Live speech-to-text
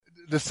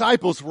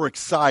disciples were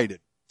excited.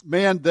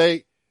 Man,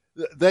 they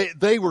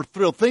were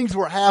thrilled. Things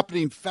were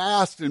happening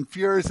fast and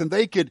furious, and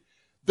they could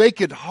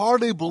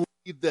hardly believe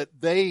that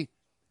they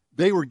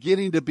were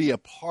getting to be a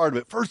part of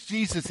it. First,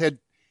 Jesus had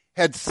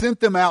sent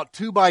them out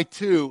 2 by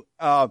 2,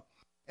 and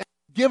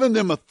given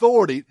them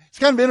authority. It's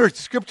kind of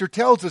interesting. Scripture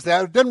tells us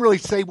that. It doesn't really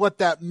say what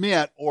that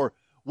meant or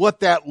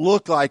what that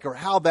looked like or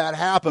how that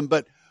happened,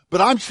 but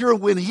I'm sure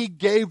when he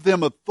gave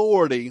them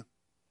authority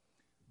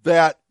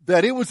that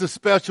it was a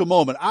special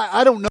moment.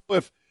 I don't know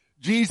if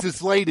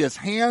Jesus laid his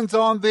hands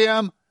on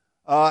them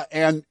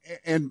and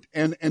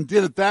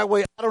did it that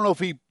way. I don't know if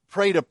he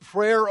prayed a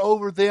prayer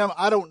over them.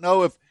 I don't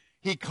know if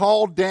he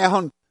called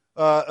down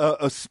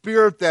a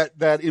spirit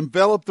that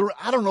enveloped them.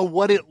 I don't know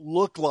what it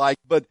looked like,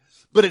 but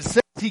it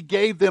says he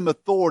gave them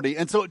authority.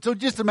 And so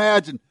just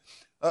imagine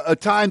a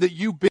time that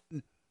you've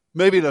been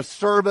maybe at a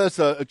service,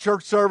 a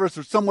church service,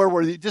 or somewhere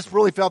where you just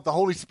really felt the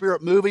Holy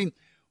Spirit moving.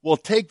 Well,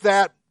 take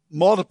that,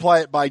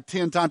 multiply it by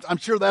 10 times. I'm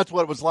sure that's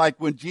what it was like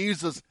when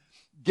Jesus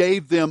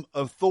gave them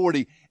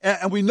authority.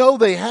 And we know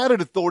they had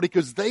an authority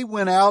because they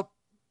went out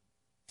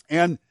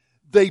and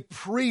they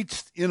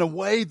preached in a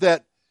way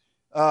that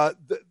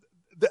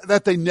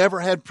that they never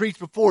had preached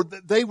before.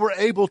 They were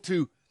able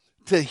to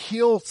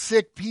heal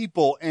sick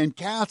people and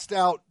cast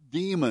out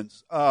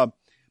demons.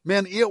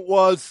 Man, it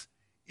was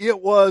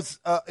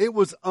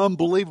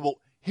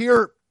unbelievable.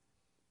 Here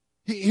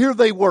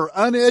they were,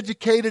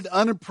 uneducated,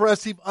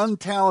 unimpressive,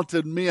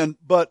 untalented men,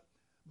 but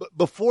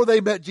before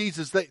they met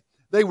Jesus,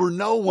 they were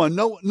no one.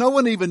 No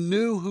one even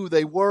knew who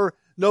they were.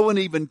 No one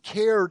even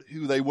cared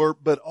who they were.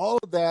 But all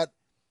of that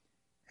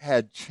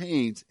had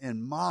changed,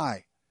 and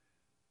my,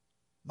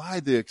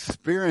 the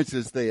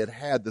experiences they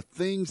had, the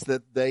things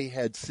that they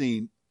had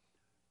seen,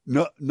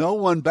 no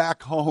one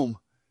back home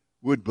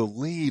would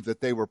believe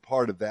that they were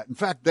part of that. In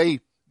fact, they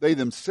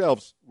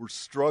themselves were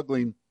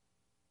struggling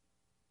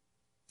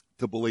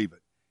to believe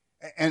it.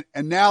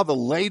 And now the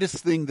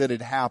latest thing that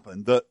had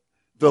happened, the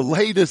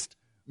latest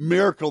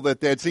miracle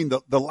that they had seen,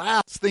 the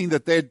last thing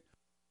that they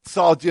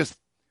saw just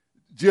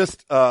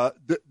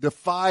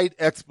defied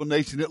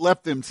explanation. It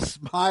left them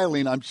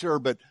smiling, I'm sure,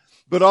 but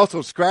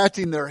also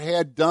scratching their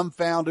head,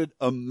 dumbfounded,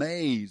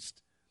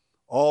 amazed,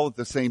 all at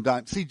the same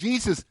time. See,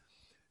 Jesus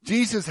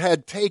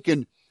had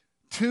taken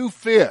 2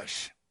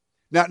 fish.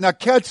 Now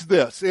catch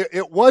this.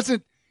 It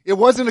wasn't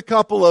a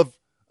couple of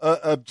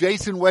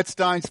Jason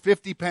Wetstein's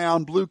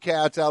 50-pound blue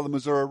cats out of the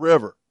Missouri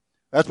River.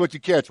 That's what you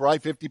catch,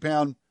 right?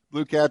 50-pound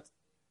blue cats.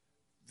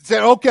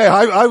 Said, okay,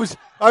 I was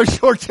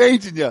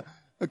shortchanging you.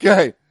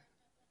 Okay.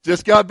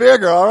 Just got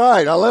bigger. All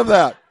right. I love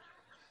that.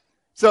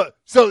 So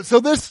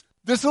this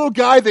little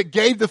guy that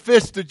gave the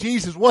fish to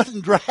Jesus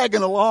wasn't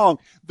dragging along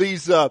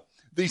these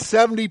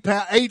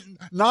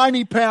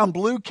 90-pound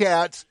blue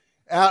cats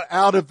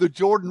out of the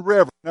Jordan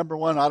River. Number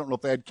one, I don't know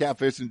if they had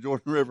catfish in the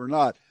Jordan River or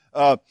not.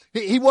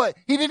 He didn't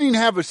even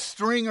have a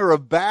stringer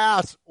of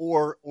bass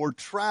or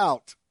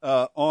trout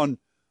on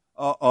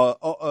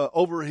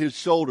over his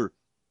shoulder.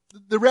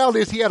 The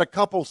reality is he had a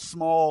couple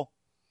small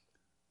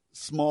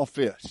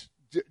fish,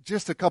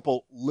 just a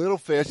couple little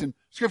fish. And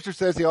Scripture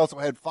says he also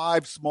had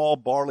 5 small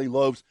barley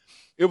loaves.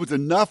 It was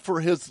enough for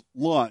his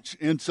lunch.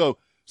 And so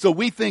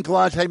we think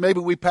lunch, hey,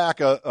 maybe we pack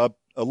a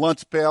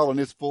lunch pail and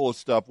it's full of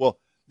stuff. Well,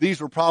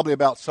 these were probably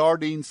about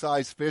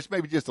sardine-sized fish,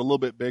 maybe just a little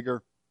bit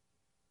bigger.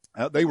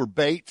 They were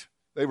bait.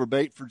 They were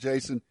bait for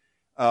Jason,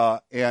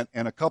 and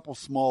a couple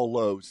small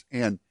loaves.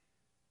 And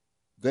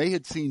they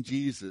had seen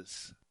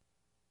Jesus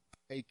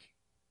take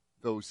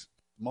those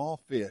small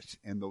fish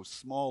and those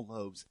small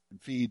loaves and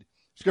feed.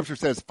 Scripture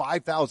says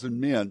 5,000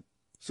 men.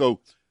 So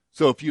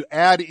if you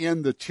add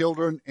in the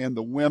children and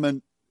the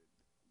women,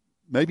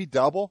 maybe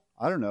double.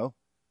 I don't know.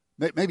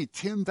 Maybe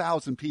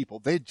 10,000 people.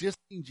 They had just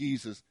seen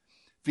Jesus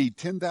feed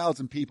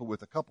 10,000 people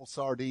with a couple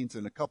sardines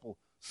and a couple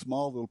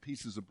small little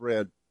pieces of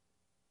bread.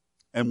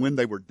 And when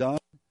they were done,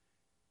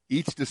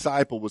 each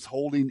disciple was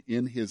holding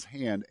in his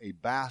hand a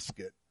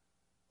basket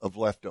of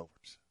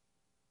leftovers.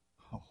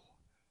 Oh,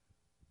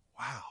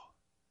 wow.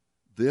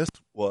 This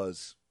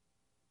was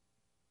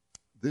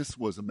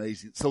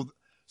amazing. So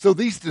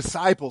these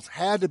disciples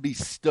had to be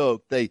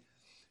stoked. They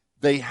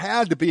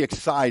had to be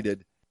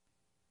excited.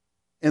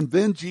 And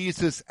then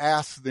Jesus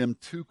asked them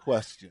 2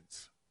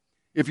 questions.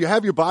 If you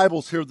have your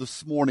Bibles here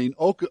this morning,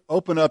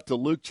 open up to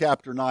Luke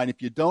chapter 9.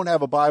 If you don't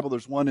have a Bible,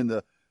 there's one in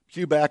the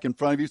pew back in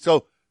front of you.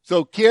 So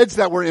kids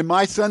that were in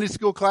my Sunday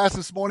school class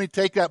this morning,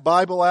 take that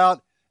Bible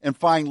out and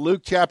find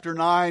Luke chapter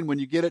 9. When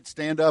you get it,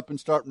 stand up and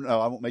start. No,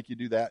 I won't make you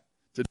do that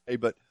today,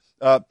 but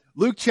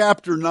Luke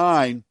chapter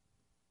 9,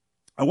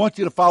 I want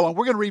you to follow.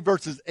 We're going to read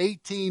verses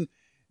 18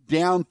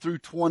 down through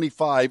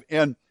 25.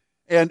 And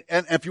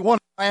if you want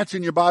to glance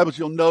in your Bibles,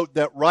 you'll note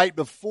that right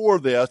before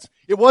this,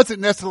 it wasn't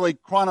necessarily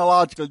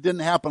chronological. It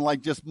didn't happen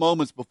like just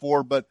moments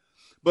before, but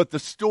the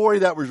story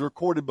that was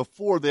recorded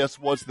before this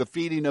was the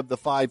feeding of the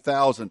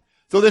 5,000.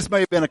 So this may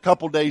have been a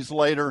couple days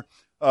later,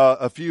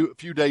 a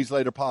few days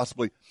later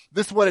possibly.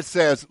 This is what it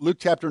says, Luke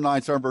chapter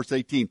 9, starting verse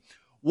 18.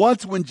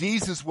 Once when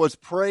Jesus was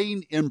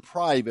praying in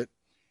private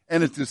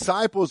and his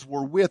disciples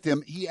were with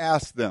him, he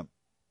asked them,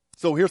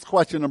 So here's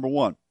question number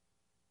one.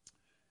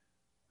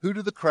 Who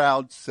do the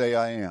crowd say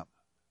I am?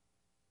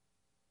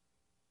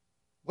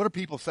 What are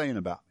people saying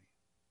about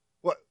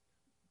me?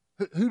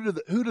 Who do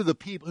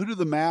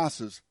the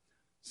masses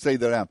say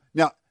that I am?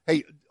 Now,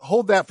 hey,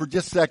 hold that for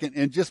just a second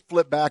and just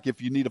flip back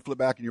if you need to flip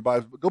back in your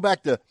Bible. Go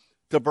back to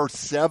verse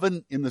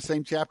 7 in the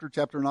same chapter,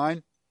 chapter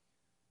 9.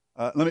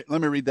 Let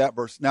me read that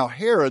verse. Now,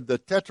 Herod, the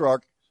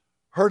tetrarch,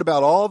 heard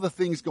about all the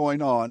things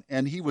going on,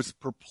 and he was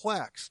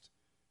perplexed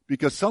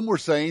because some were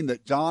saying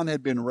that John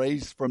had been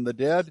raised from the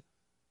dead,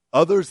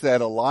 others that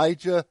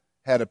Elijah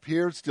had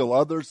appeared, still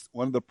others,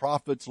 one of the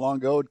prophets long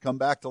ago had come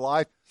back to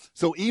life.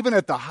 So even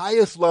at the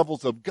highest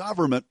levels of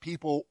government,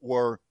 people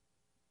were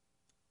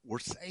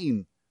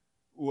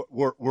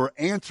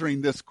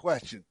answering this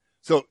question.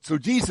 So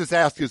Jesus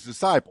asked his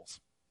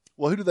disciples,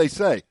 well, who do they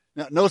say?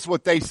 Now, notice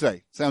what they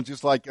say. Sounds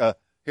just like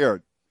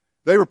Herod.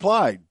 They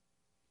replied,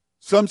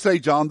 some say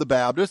John the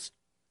Baptist.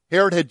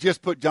 Herod had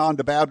just put John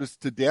the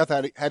Baptist to death,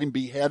 had him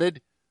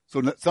beheaded.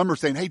 So some are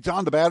saying, hey,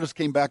 John the Baptist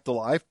came back to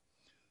life.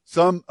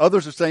 Some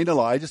others are saying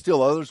Elijah,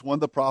 still others, one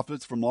of the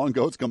prophets from long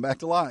ago has come back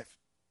to life.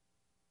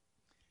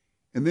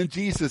 And then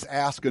Jesus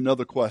asked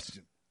another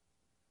question.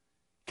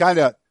 Kind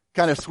of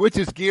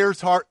switches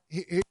gears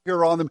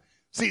here on them.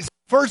 See,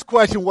 first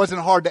question wasn't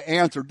hard to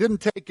answer. It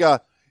didn't take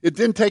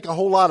a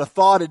whole lot of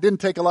thought. It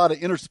didn't take a lot of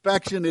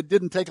introspection. It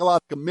didn't take a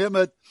lot of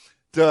commitment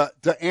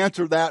to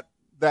answer that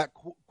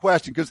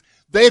question, because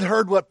they'd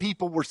heard what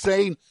people were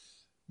saying.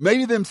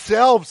 Maybe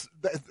themselves,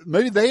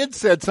 maybe they had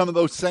said some of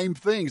those same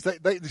things.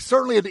 They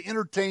certainly had to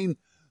entertain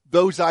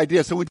those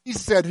ideas. So when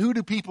Jesus said, who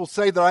do people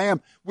say that I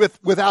am?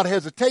 Without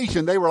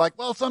hesitation, they were like,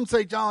 well, some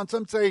say John,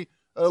 some say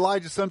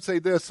Elijah, some say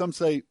this, some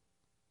say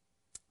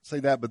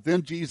that. But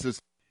then Jesus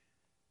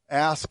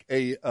asked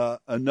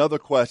another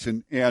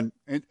question, and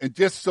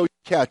just so you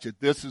catch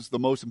it, this is the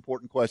most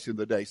important question of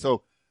the day.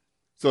 So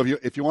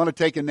if you want to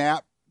take a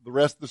nap the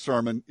rest of the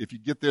sermon, if you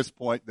get this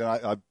point,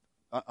 then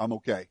I'm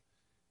okay.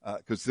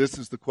 Because this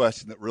is the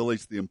question that really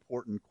is the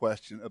important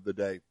question of the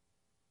day.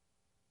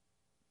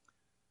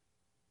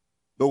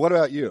 But what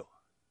about you?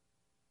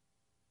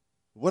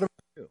 What about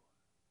you?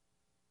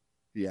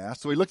 He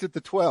asked. So he looked at the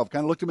 12,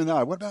 kind of looked him in the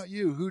eye. What about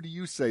you? Who do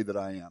you say that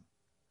I am?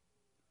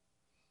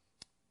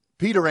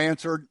 Peter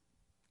answered.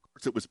 Of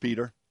course it was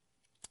Peter.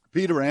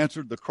 Peter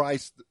answered, the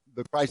Christ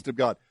of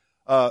God.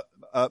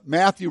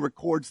 Matthew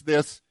records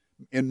this.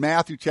 In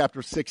Matthew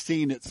chapter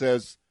 16, it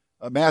says,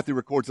 Matthew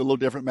records a little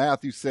different.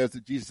 Matthew says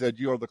that Jesus said,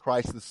 you are the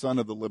Christ, the Son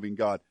of the living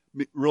God.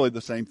 Really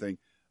the same thing.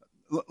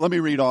 Let me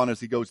read on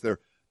as he goes there.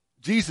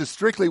 Jesus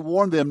strictly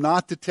warned them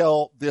not to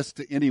tell this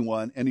to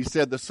anyone. And he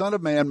said, the Son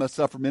of Man must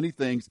suffer many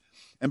things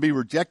and be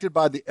rejected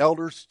by the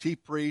elders,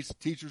 chief priests,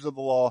 teachers of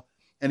the law,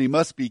 and he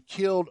must be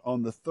killed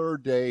on the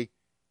third day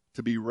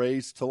to be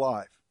raised to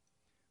life.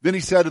 Then he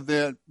said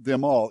to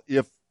them all,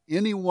 if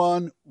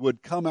anyone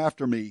would come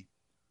after me,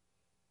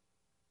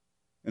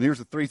 and here's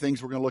the three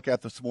things we're going to look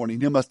at this morning.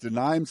 He must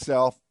deny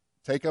himself,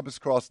 take up his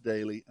cross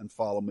daily, and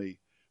follow me.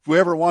 If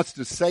whoever wants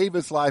to save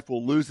his life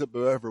will lose it,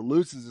 but whoever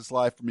loses his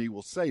life for me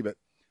will save it.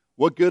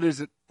 What good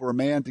is it for a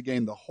man to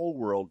gain the whole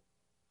world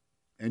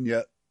and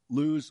yet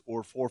lose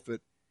or forfeit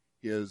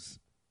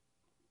his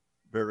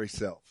very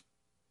self?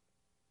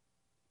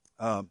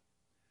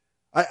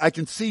 I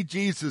can see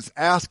Jesus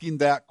asking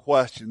that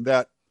question,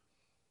 that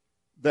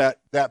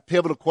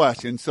pivotal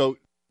question. So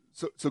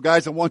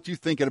guys, I want you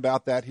thinking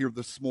about that here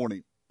this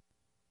morning.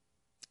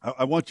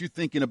 I want you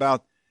thinking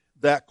about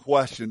that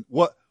question.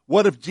 What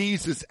if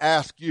Jesus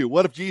asked you?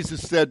 What if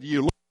Jesus said to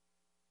you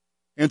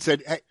and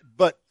said, hey,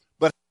 but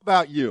how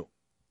about you?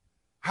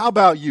 How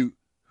about you?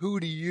 Who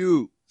do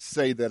you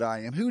say that I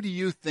am? Who do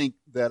you think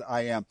that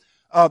I am?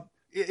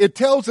 It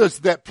tells us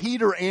that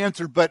Peter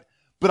answered, but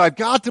I've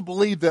got to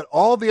believe that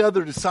all the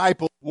other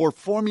disciples were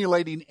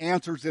formulating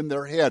answers in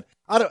their head.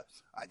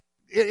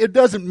 It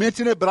doesn't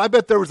mention it, but I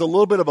bet there was a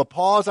little bit of a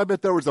pause. I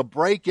bet there was a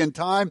break in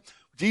time.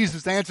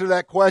 Jesus answered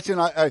that question.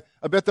 I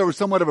bet there was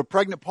somewhat of a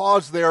pregnant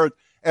pause there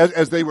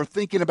as they were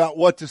thinking about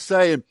what to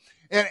say.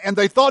 And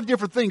they thought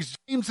different things.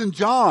 James and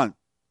John.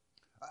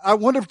 I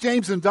wonder if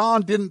James and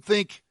John didn't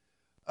think,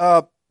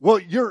 well,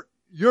 you're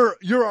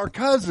our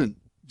cousin,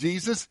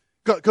 Jesus.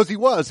 Because he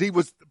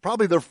was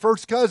probably their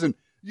first cousin.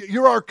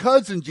 You're our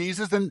cousin,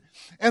 Jesus.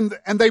 And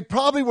they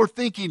probably were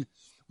thinking,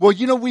 well,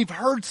 we've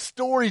heard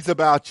stories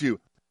about you.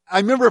 I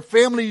remember at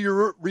family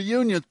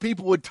reunions,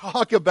 people would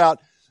talk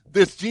about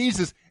this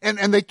Jesus,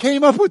 and they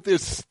came up with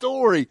this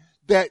story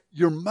that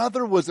your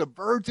mother was a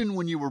virgin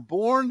when you were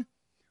born.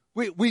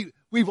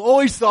 We've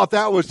always thought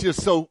that was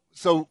just so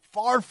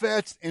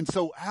far-fetched and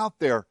so out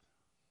there.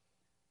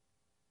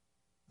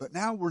 But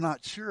now we're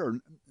not sure.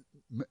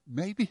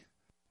 Maybe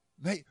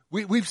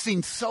we've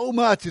seen so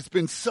much. It's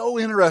been so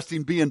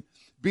interesting being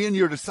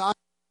your disciple.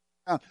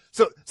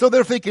 So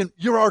they're thinking,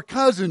 you're our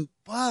cousin,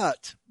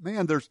 but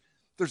man, there's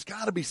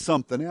got to be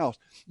something else.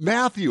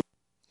 Matthew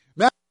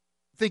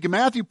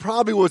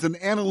probably was an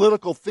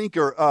analytical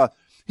thinker.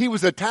 He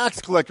was a tax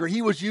collector.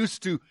 He was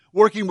used to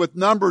working with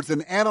numbers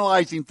and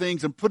analyzing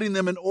things and putting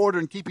them in order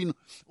and keeping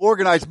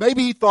organized.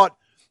 Maybe he thought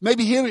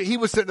Maybe he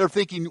was sitting there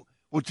thinking,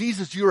 well,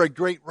 Jesus, you're a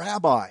great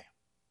rabbi.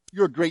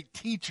 You're a great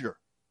teacher.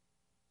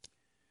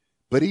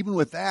 But even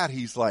with that,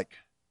 he's like,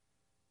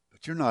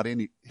 but you're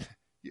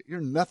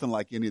nothing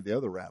like any of the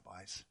other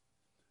rabbis.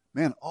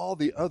 Man, all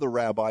the other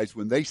rabbis,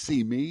 when they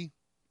see me,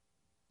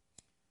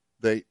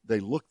 they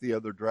look the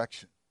other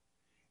direction.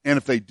 And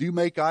if they do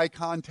make eye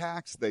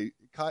contact, they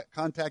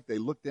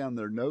look down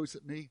their nose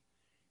at me.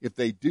 If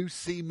they do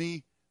see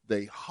me,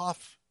 they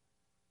huff,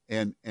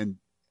 and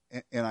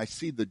I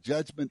see the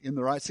judgment in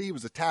their eyes. See, he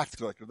was a tax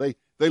collector.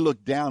 They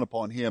look down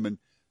upon him. And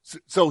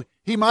so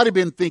he might have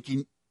been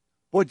thinking,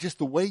 boy, just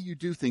the way you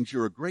do things,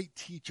 you're a great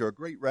teacher, a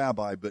great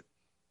rabbi, but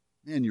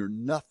man, you're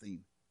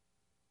nothing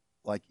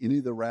like any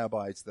of the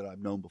rabbis that I've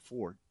known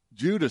before.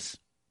 Judas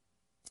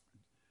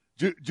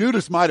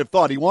might have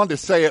thought, he wanted to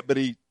say it, but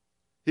he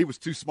was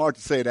too smart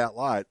to say it out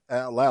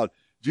loud.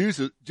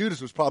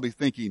 Judas was probably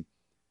thinking,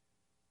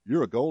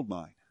 you're a gold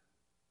mine.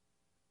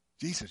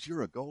 Jesus,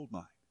 you're a gold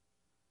mine.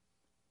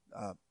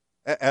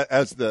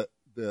 As the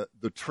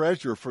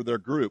treasurer for their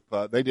group,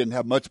 they didn't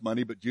have much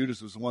money, but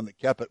Judas was the one that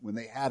kept it when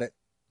they had it.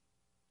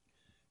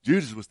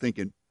 Judas was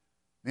thinking,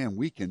 man,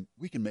 we can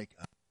make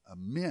a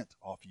mint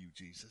off you,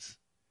 Jesus.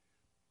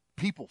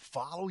 People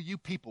follow you.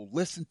 People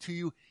listen to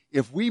you.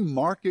 If we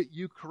market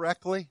you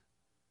correctly,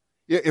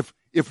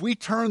 if we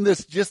turn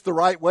this just the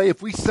right way,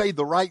 if we say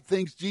the right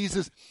things,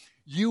 Jesus,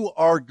 you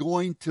are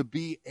going to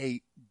be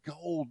a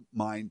gold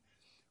mine.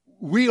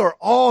 We are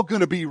all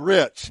going to be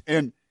rich.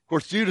 And of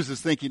course, Judas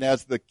is thinking,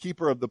 as the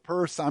keeper of the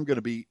purse, I'm going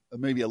to be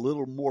maybe a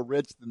little more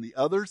rich than the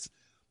others.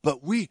 But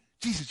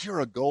Jesus, you're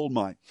a gold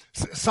mine.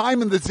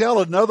 Simon the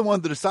Zealot, another one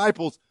of the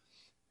disciples,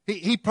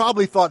 he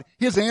probably thought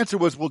his answer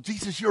was, well,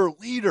 Jesus, you're a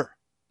leader.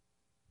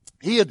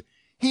 He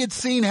had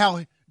seen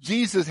how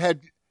Jesus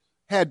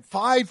had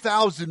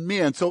 5,000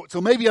 men, so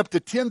maybe up to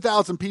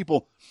 10,000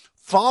 people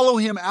follow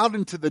him out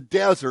into the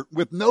desert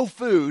with no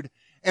food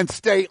and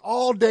stay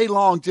all day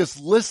long just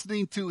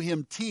listening to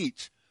him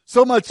teach.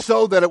 So much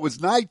so that it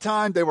was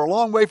nighttime. They were a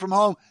long way from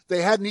home.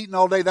 They hadn't eaten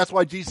all day. That's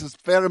why Jesus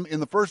fed them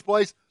in the first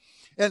place.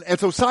 And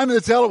so Simon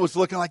the Zealot was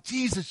looking like,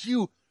 Jesus,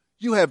 you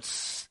have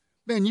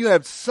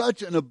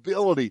such an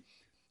ability.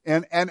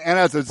 And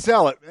as a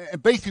zealot,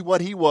 and basically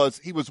what he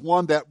was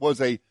one that was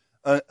a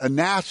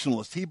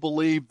nationalist. He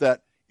believed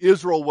that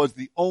Israel was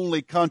the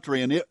only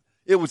country, and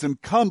it was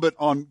incumbent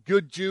on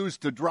good Jews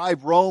to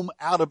drive Rome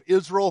out of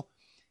Israel.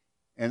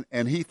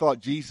 And he thought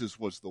Jesus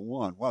was the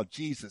one. Wow,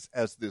 Jesus,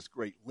 as this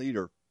great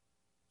leader,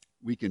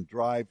 we can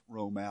drive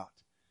Rome out.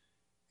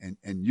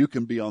 And you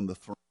can be on the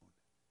throne.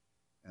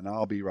 And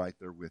I'll be right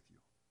there with you.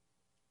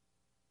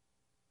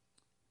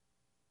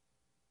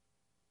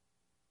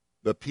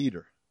 But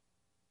Peter,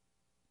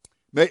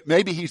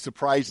 maybe he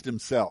surprised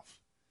himself.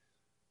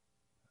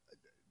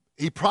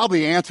 He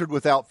probably answered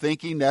without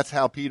thinking. That's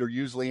how Peter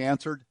usually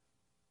answered,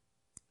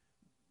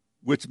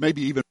 which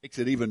maybe even makes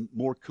it even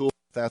more cool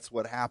if that's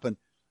what happened.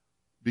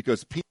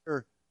 Because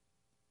Peter,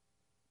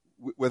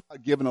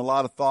 without giving a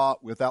lot of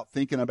thought, without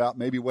thinking about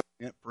maybe what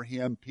it meant for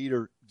him,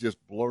 Peter just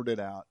blurted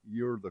out,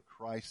 "You're the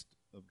Christ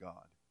of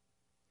God."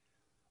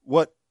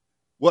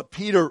 What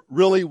Peter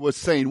really was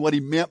saying, what he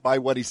meant by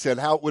what he said,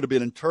 how it would have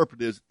been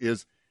interpreted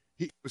is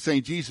he was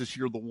saying, Jesus,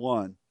 you're the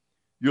one.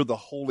 You're the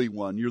Holy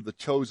One. You're the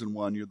chosen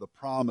one. You're the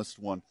promised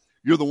one.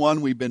 You're the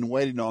one we've been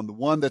waiting on, the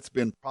one that's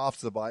been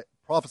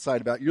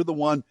prophesied about. You're the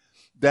one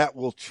that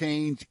will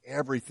change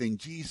everything.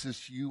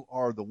 Jesus, you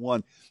are the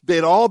one.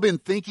 They'd all been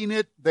thinking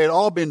it. They'd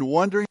all been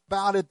wondering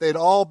about it. They'd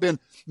all been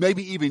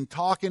maybe even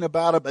talking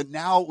about it, but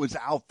now it was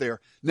out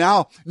there.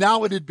 Now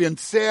it had been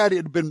said.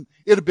 It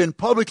had been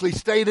publicly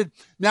stated.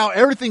 Now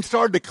everything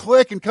started to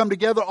click and come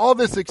together. All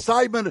this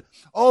excitement,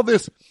 all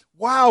this,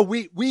 wow,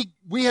 we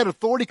had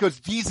authority because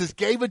Jesus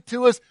gave it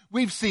to us.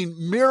 We've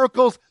seen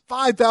miracles,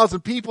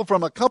 5,000 people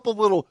from a couple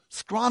little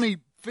scrawny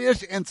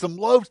fish and some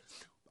loaves.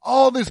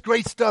 All this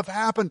great stuff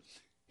happened.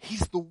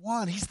 He's the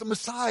one. He's the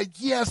Messiah.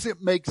 Yes,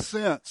 it makes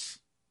sense.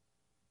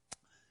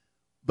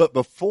 But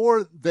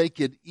before they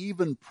could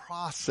even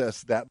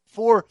process that,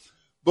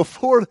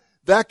 before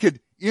that could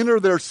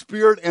enter their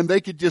spirit and they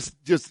could just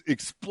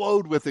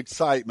explode with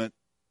excitement,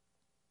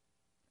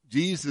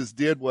 Jesus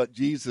did what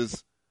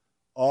Jesus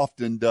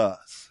often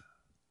does.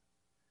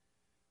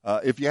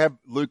 If you have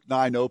Luke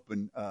 9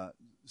 open,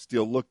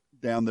 still look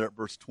down there at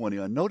verse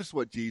 21. Notice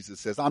what Jesus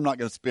says. I'm not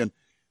going to spend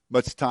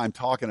much time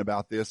talking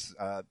about this,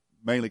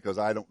 mainly because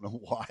I don't know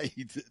why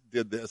he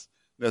did this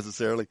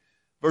necessarily.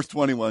 Verse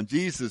 21,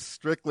 Jesus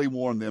strictly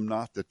warned them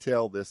not to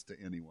tell this to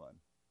anyone.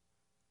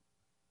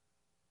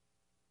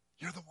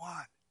 You're the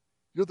one.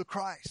 You're the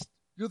Christ.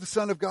 You're the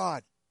Son of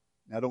God.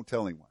 Now don't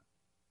tell anyone.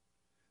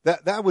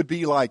 That would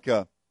be like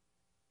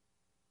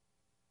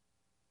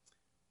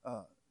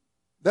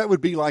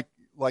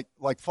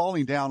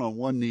falling down on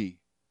one knee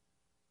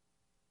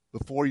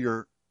before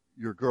your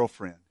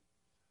girlfriend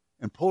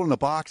and pulling a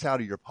box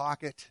out of your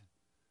pocket.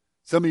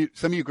 Some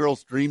of you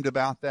girls dreamed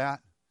about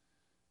that.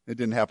 It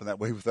didn't happen that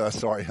way with us.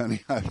 Sorry,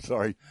 honey. I'm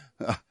sorry.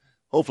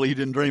 Hopefully you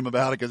didn't dream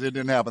about it because it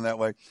didn't happen that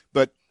way.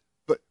 But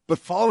but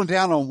falling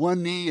down on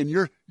one knee, and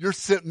you're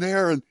sitting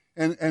there,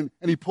 and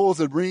he pulls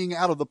a ring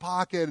out of the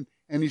pocket,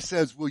 and he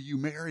says, "Will you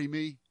marry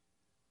me?"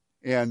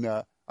 And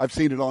I've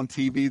seen it on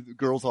TV. The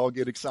girls all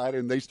get excited,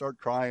 and they start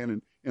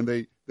crying, and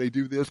they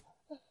do this,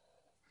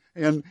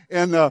 and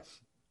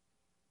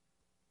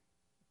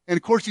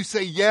of course you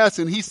say yes,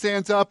 and he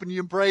stands up, and you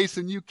embrace,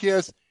 and you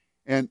kiss,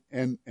 and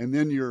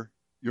then your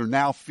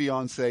now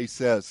fiance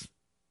says,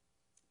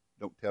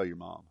 "Don't tell your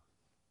mom.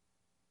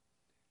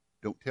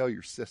 Don't tell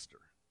your sister.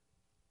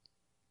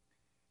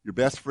 Your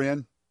best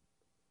friend,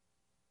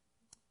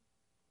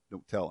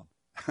 don't tell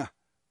him."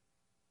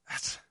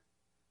 That's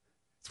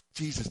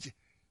Jesus.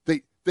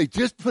 They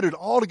just put it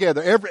all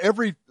together.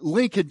 Every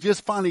link had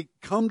just finally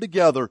come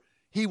together.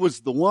 He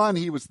was the one.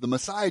 He was the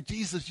Messiah.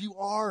 Jesus, you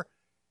are.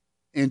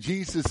 And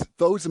Jesus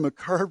throws him a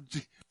curve.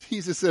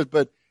 Jesus says,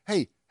 "But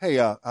hey,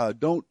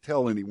 don't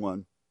tell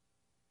anyone.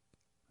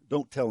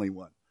 Don't tell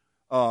anyone."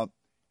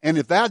 And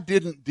if that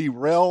didn't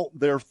derail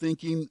their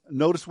thinking,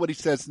 notice what he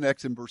says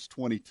next in verse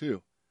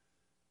 22.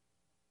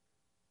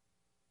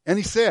 And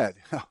he said,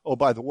 "Oh,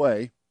 by the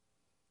way,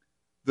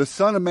 the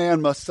Son of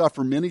Man must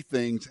suffer many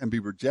things and be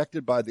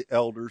rejected by the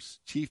elders,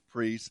 chief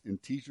priests,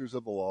 and teachers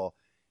of the law,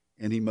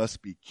 and he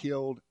must be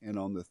killed and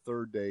on the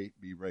third day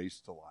be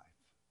raised to life."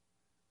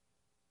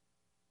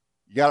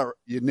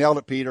 You nailed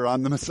it, Peter.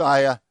 I'm the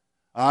Messiah.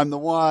 I'm the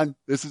one.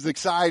 This is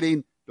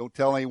exciting. Don't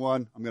tell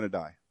anyone. I'm going to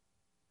die.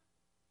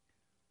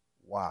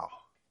 Wow.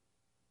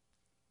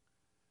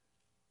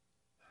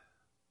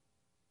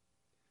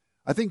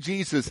 I think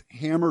Jesus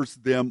hammers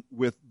them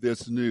with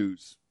this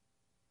news,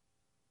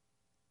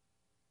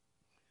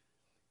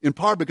 in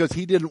part because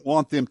he didn't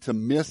want them to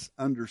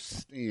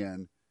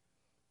misunderstand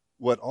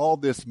what all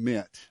this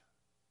meant,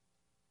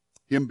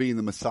 him being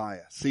the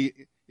Messiah.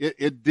 See,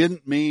 it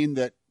didn't mean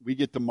that we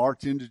get to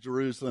march into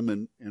Jerusalem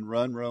and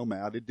run Rome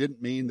out. It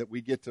didn't mean that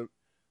we get to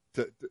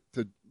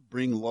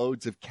bring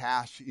loads of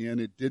cash in.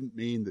 It didn't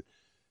mean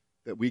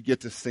that we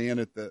get to stand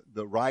at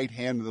the right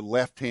hand and the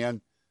left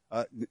hand,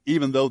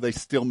 even though they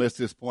still miss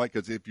this point,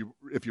 because if you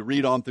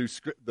read on through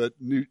the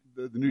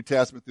New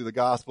Testament, through the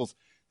Gospels,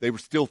 they were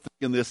still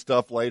thinking this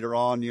stuff later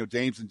on.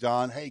 James and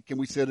John, "Hey, can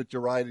we sit at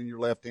your right and your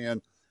left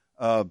hand?"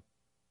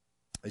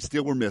 They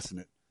still were missing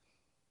it.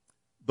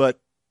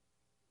 But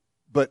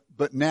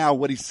now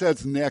what he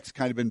says next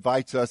kind of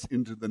invites us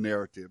into the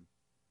narrative,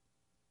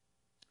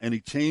 and he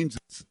changes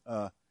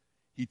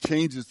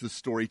the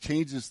story,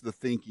 changes the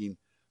thinking.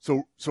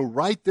 So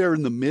right there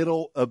in the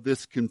middle of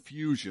this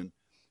confusion,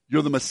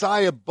 you're the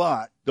Messiah,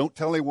 but don't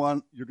tell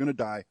anyone you're going to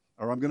die,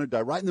 or I'm going to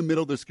die. Right in the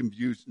middle of this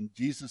confusion,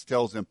 Jesus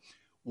tells them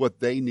what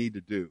they need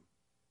to do.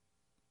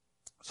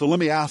 So let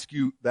me ask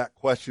you that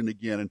question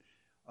again,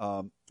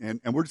 and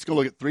we're just going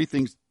to look at three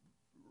things,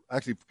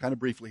 actually kind of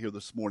briefly here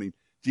this morning.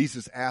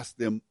 Jesus asked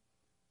them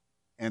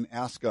and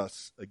asked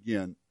us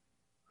again,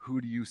 "Who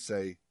do you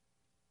say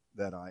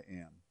that I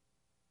am?"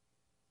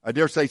 I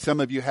dare say some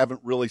of you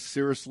haven't really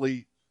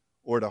seriously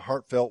or at a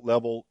heartfelt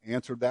level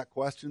answered that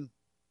question.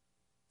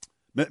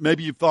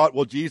 Maybe you've thought,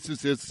 well,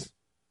 he's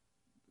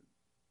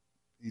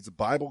a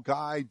Bible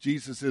guy.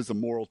 Jesus is a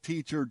moral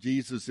teacher.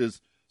 Jesus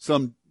is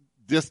some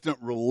distant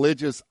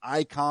religious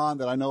icon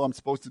that I know I'm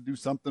supposed to do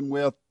something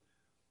with.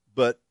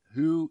 But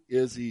who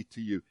is he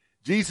to you?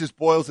 Jesus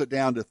boils it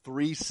down to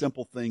three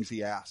simple things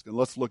he asked. And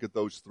let's look at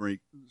those three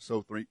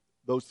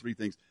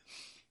things.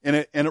 And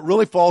it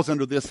really falls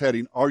under this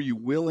heading: are you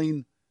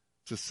willing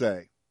to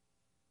say?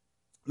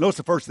 Notice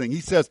the first thing.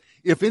 He says,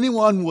 if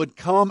anyone would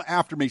come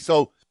after me.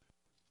 So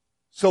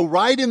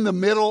right in the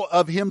middle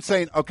of him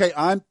saying, okay,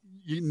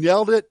 you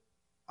nailed it,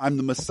 I'm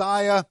the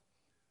Messiah,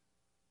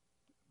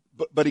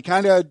 but he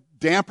kind of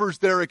dampers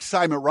their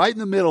excitement. Right in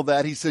the middle of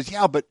that, he says,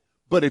 yeah, but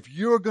if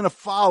you're going to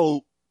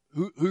follow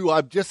who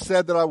I've just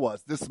said that I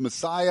was, this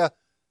Messiah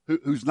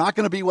who's not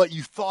going to be what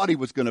you thought he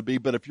was going to be,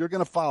 but if you're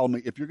going to follow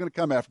me, if you're going to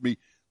come after me,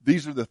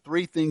 these are the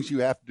three things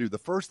you have to do. The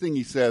first thing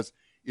he says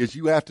is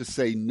you have to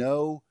say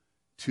no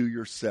to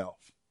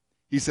yourself.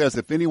 He says,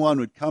 if anyone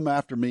would come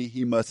after me,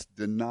 he must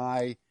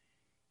deny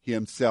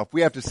himself.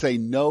 We have to say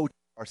no to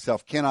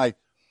ourselves. Can I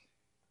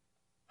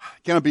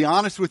be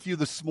honest with you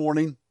this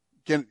morning?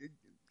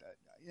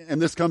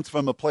 And this comes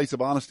from a place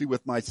of honesty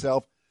with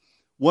myself.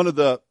 One of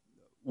the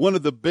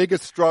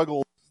biggest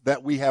struggles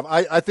that we have,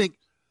 I think,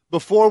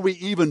 before we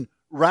even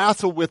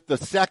wrestle with the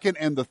second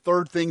and the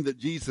third thing that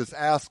Jesus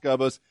asked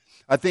of us,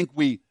 I think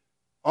we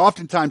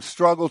oftentimes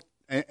struggle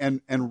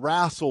and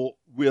wrestle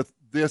with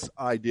this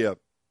idea.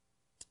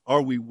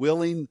 Are we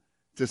willing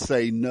to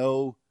say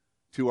no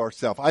to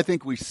ourselves? I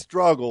think we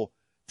struggle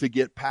to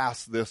get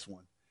past this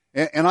one.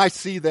 And I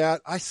see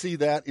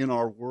that in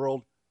our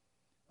world.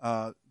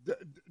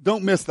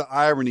 Don't miss the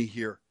irony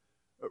here.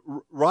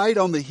 Right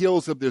on the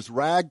heels of this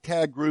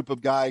ragtag group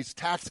of guys,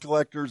 tax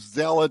collectors,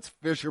 zealots,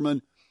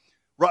 fishermen,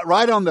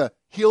 right on the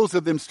heels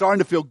of them starting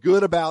to feel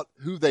good about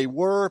who they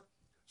were,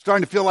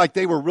 starting to feel like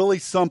they were really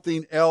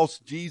something else,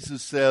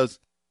 Jesus says,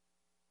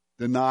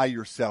 deny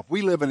yourself.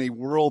 We live in a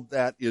world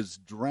that is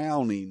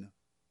drowning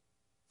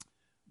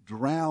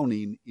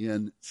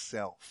in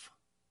self.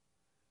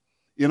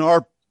 in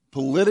our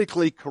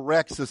politically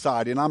correct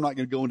society, and I'm not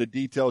going to go into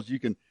details. You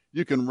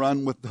can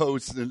run with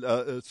those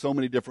in so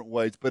many different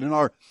ways. But in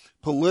our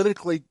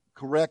politically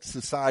correct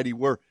society,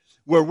 where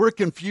we're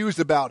confused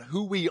about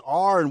who we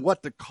are and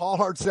what to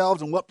call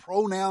ourselves and what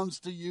pronouns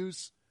to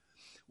use,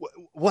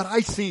 what I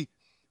see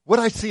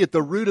at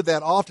the root of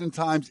that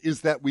oftentimes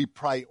is that we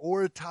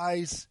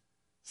prioritize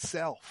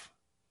self.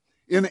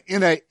 In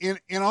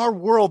our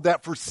world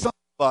that for some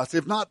of us,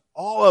 if not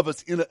all of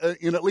us, in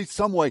at least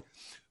some way,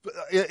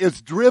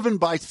 is driven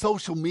by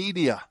social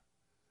media,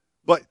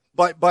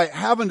 by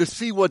having to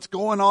see what's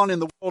going on in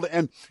the world,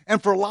 and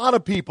for a lot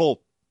of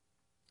people,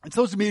 and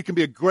social media can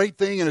be a great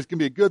thing and it can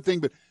be a good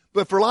thing,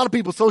 but for a lot of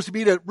people, social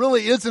media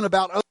really isn't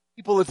about other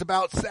people; it's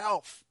about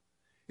self.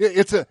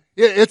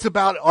 It's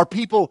about, are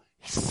people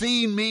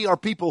seeing me? Are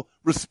people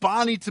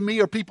responding to me?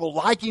 Are people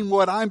liking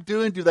what I'm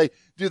doing? Do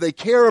they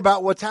care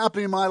about what's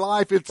happening in my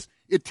life?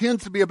 It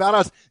tends to be about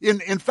us.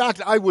 In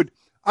fact, I would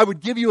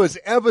give you as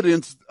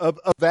evidence of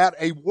that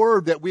a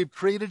word that we've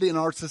created in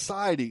our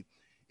society.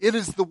 It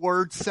is the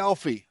word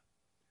selfie.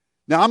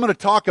 Now, I'm going to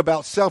talk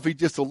about selfie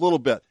just a little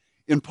bit.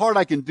 In part,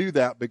 I can do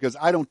that because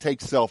I don't take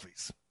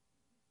selfies.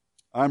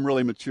 I'm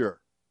really mature.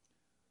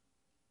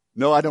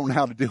 No, I don't know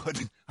how to do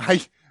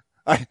it.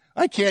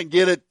 I can't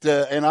get it,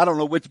 and I don't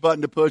know which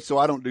button to push, so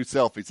I don't do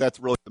selfies. That's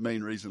really the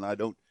main reason I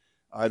don't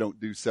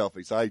do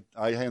selfies.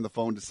 I hand the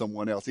phone to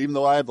someone else. Even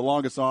though I have the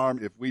longest arm,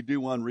 if we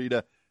do one,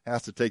 Rita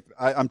has to take.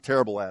 I'm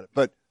terrible at it.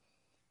 But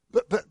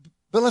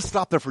let's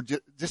stop there for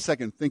just a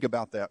second and think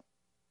about that.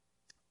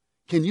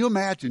 Can you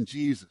imagine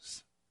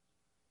Jesus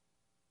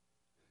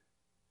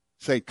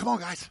saying, "Come on,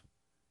 guys,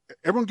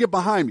 everyone get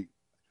behind me.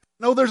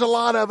 No, there's a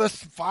lot of us,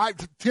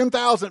 5,000,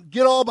 10,000,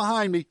 get all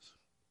behind me.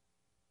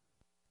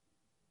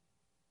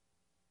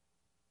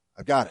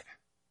 I've got it.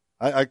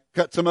 I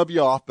cut some of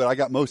you off, but I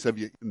got most of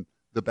you in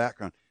the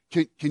background."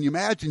 Can you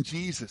imagine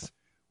Jesus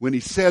when he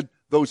said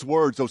those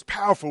words, those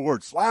powerful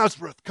words,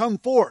 "Lazarus, come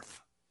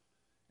forth."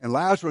 And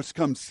Lazarus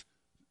comes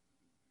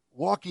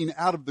walking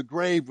out of the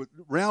grave,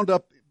 bound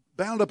up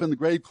in the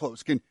grave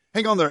clothes.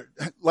 Hang on there,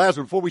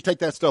 Lazarus, before we take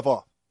that stuff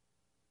off.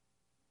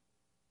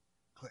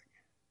 Click.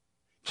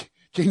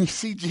 Can you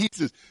see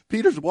Jesus?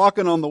 Peter's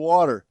walking on the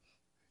water.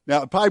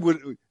 Now,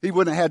 he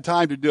wouldn't have had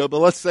time to do it, but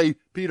let's say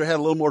Peter had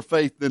a little more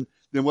faith than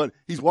what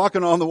he's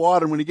walking on the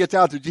water. And when he gets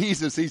out to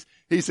Jesus,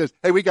 he says,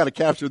 "Hey, we got to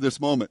capture this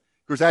moment."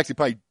 Of course, actually,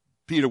 probably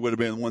Peter would have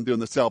been the one doing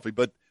the selfie,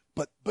 but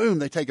boom,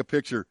 they take a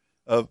picture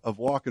of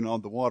walking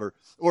on the water.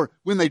 Or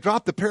when they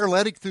drop the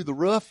paralytic through the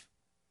roof,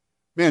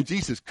 man,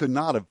 Jesus couldn't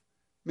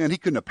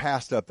have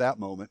passed up that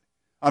moment.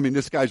 I mean,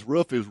 this guy's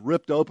roof is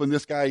ripped open.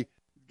 This guy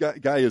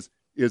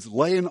is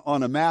laying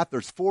on a mat.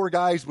 There's 4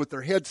 guys with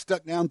their heads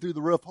stuck down through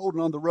the roof,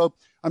 holding on the rope.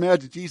 I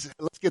imagine Jesus,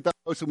 let's get that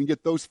so we can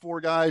get those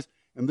 4 guys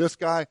and this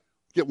guy,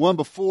 get one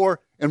before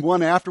and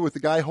one after with the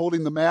guy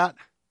holding the mat.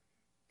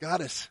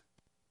 Got us.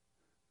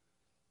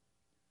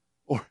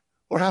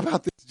 Or how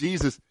about this?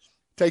 Jesus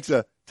takes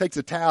a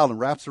towel and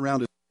wraps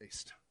around his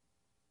waist.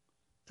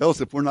 Tell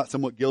us if we're not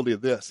somewhat guilty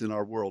of this in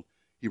our world.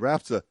 He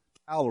wraps a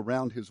towel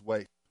around his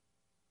waist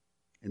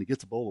and he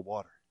gets a bowl of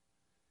water.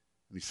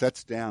 And he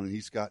sits down and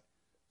he's got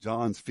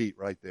John's feet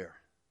right there.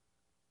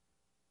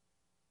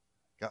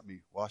 Got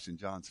me washing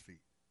John's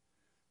feet.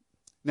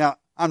 Now,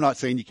 I'm not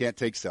saying you can't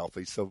take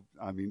selfies. So,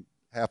 I mean,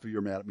 half of you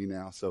are mad at me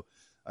now. So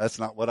that's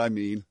not what I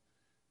mean.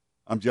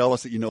 I'm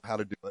jealous that you know how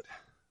to do it.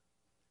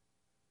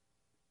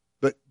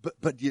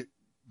 But you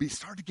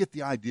start to get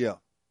the idea.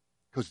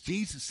 Because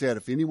Jesus said,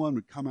 if anyone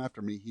would come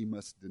after me, he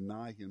must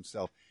deny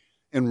himself.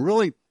 And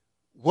really,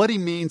 what he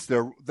means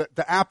there,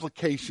 the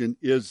application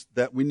is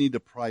that we need to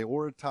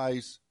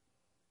prioritize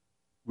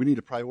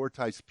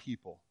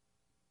people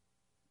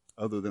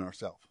other than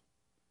ourselves.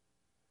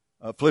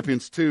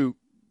 Philippians 2,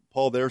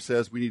 Paul there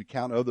says we need to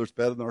count others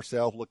better than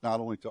ourselves, look not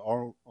only to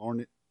our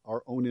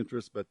own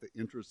interests, but the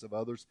interests of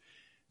others.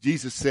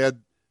 Jesus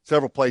said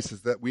several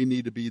places that we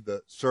need to be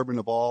the servant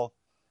of all.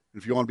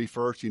 If you want to be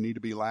first, you need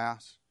to be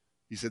last.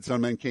 He said, "Son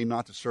of Man came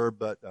not to serve,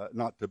 but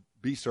not to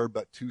be served,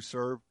 but to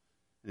serve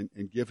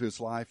and give his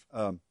life."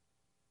 So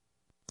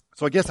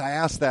I guess I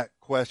asked that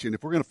question.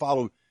 If we're going to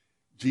follow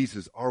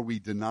Jesus, are we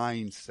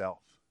denying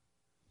self?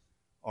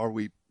 Are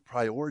we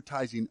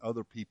prioritizing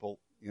other people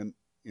in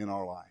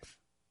our life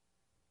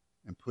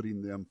and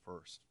putting them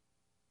first?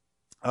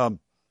 Are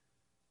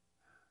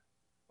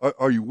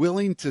you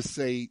willing to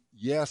say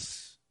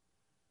yes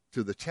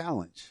to the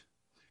challenge?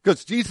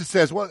 Because Jesus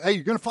says, well, hey,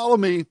 you're going to follow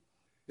me.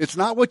 It's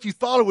not what you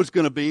thought it was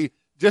going to be.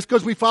 Just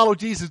because we follow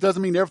Jesus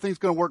doesn't mean everything's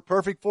going to work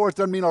perfect for us.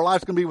 Doesn't mean our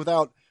life's going to be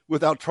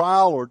without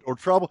trial or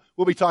trouble.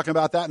 We'll be talking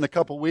about that in a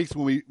couple of weeks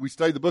when we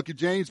study the book of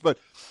James. But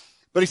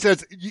he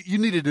says you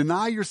need to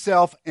deny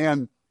yourself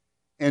and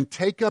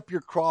take up your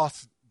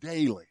cross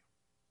daily.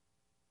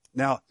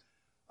 Now,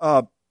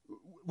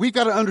 we've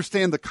got to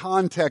understand the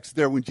context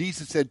there when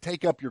Jesus said,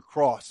 take up your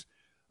cross.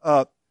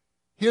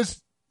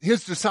 His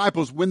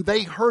disciples, when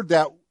they heard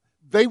that,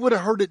 they would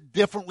have heard it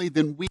differently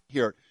than we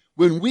hear it.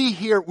 When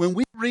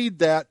we read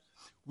that,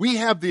 we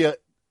have the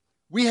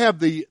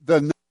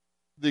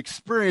the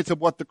experience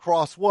of what the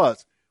cross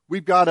was.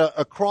 We've got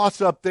a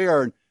cross up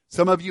there, and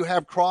some of you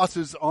have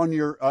crosses on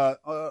your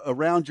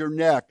around your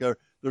neck.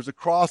 There's a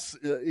cross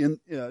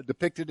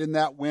depicted in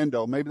that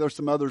window. Maybe there's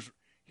some others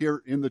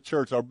here in the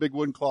church. Our big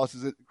wooden cross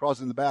is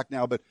in the back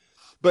now, but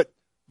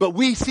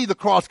we see the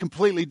cross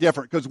completely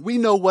different because we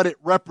know what it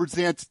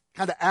represents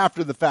kind of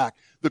after the fact.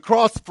 The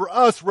cross for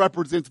us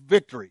represents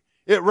victory.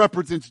 It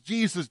represents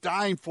Jesus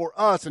dying for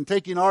us and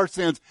taking our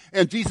sins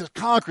and Jesus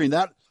conquering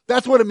that.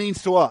 That's what it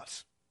means to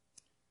us.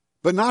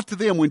 But not to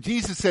them. When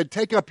Jesus said,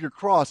 take up your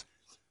cross,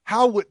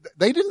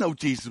 they didn't know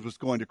Jesus was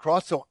going to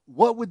cross, so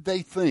what would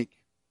they think?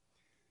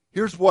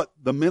 Here's what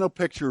the mental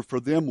picture for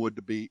them would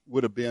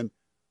have been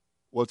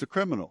was a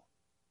criminal.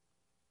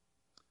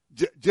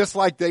 Just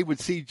like they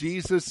would see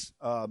Jesus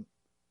a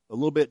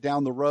little bit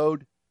down the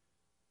road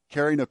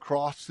carrying a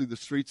cross through the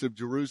streets of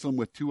Jerusalem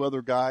with two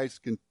other guys,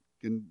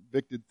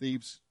 convicted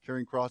thieves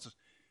carrying crosses.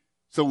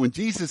 So when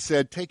Jesus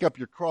said, take up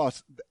your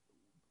cross,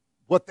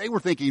 what they were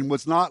thinking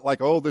was not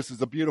like, oh, this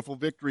is a beautiful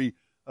victory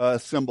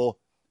symbol.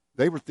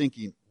 They were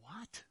thinking,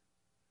 what?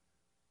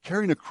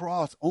 Carrying a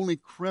cross, only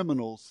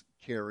criminals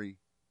carry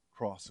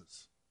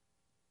crosses.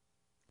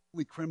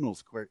 Only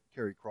criminals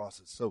carry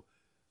crosses.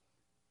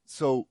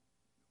 So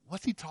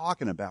what's he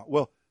talking about?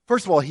 Well,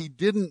 first of all, he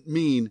didn't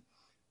mean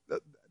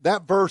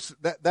that verse,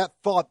 that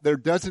thought there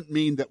doesn't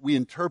mean that we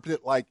interpret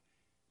it like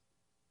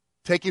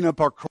taking up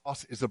our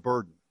cross is a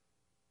burden.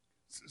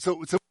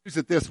 So use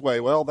it this way.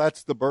 Well,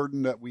 that's the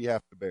burden that we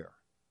have to bear.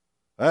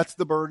 That's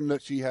the burden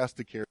that she has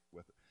to carry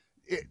with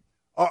her.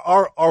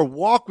 Our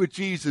walk with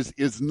Jesus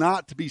is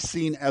not to be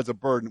seen as a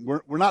burden.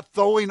 We're not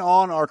throwing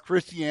on our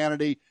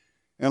Christianity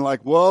and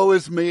like, woe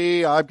is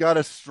me, I've got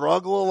to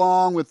struggle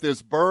along with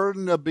this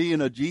burden of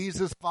being a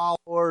Jesus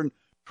follower and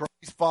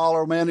Christ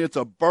follower. Man, it's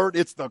a burden.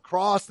 It's the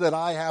cross that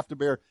I have to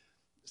bear.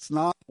 It's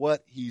not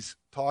what he's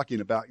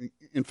talking about.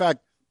 In fact,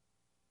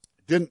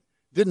 didn't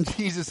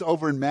Jesus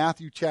over in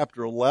Matthew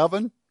chapter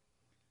 11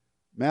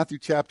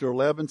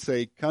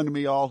 say, come to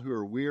me all who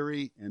are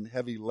weary and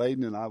heavy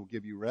laden, and I will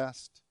give you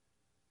rest.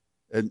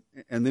 And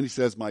then he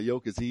says, my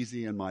yoke is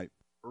easy and my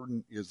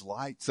burden is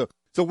light. So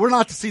we're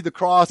not to see the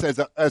cross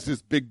as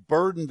this big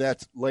burden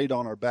that's laid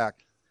on our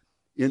back.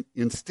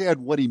 Instead,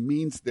 what he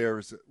means there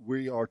is that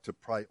we are to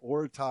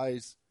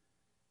prioritize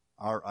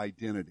our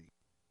identity.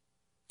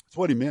 That's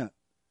what he meant.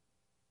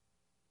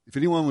 If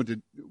anyone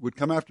would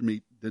come after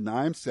me,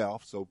 deny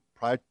himself, so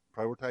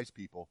prioritize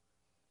people,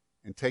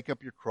 and take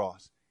up your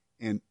cross.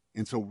 And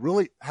so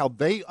really how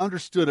they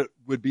understood it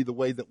would be the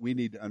way that we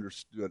need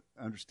to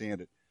understand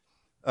it.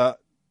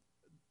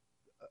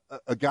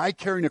 A guy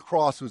carrying a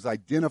cross was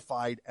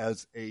identified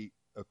as a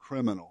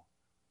criminal.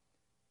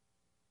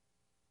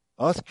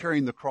 Us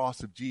carrying the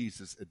cross of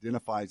Jesus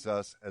identifies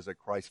us as a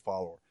Christ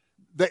follower.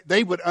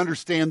 They would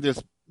understand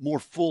this more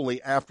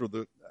fully after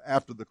the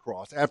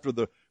cross, after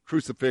the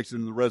crucifixion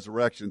and the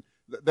resurrection.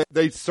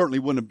 They certainly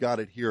wouldn't have got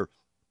it here.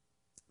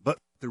 But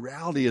the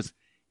reality is,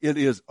 it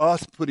is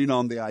us putting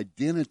on the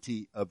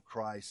identity of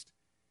Christ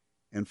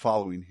and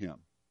following him.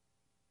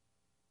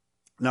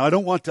 Now, I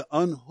don't want to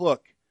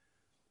unhook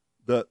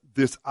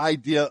this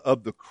idea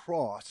of the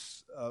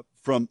cross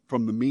from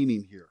the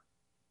meaning here.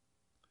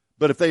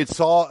 But if they had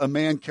saw a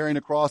man carrying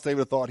a cross, they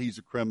would have thought he's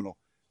a criminal.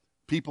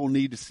 People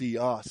need to see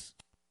us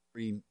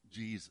carrying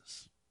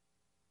Jesus.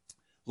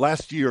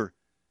 Last year,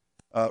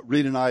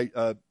 Reed and I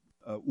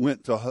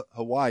went to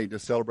Hawaii to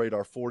celebrate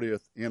our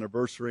 40th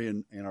anniversary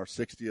and our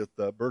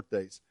 60th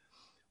birthdays.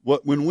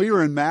 When we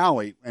were in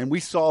Maui, and we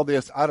saw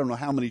this, I don't know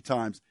how many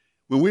times.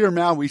 When we were in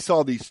Maui, we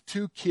saw these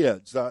two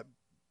kids,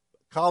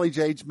 college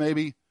age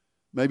maybe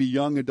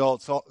young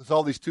adults,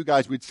 saw these two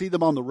guys. We'd see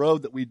them on the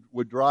road that we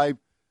would drive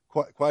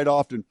quite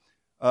often,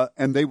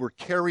 and they were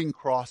carrying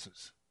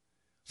crosses.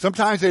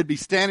 Sometimes they'd be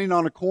standing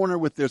on a corner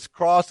with this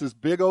cross, this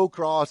big old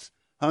cross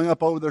hung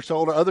up over their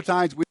shoulder. Other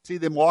times we'd see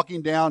them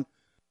walking down.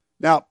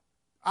 Now,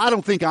 I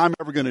don't think I'm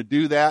ever going to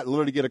do that,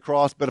 literally get a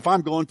cross, but if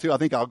I'm going to, I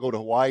think I'll go to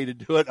Hawaii to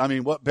do it. I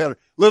mean, what better?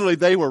 Literally,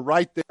 they were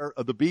right there.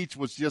 The beach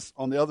was just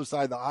on the other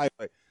side of the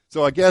highway.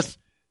 So I guess,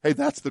 hey,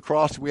 that's the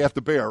cross we have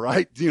to bear,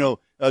 right? Do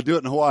it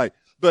in Hawaii.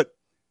 But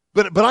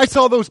I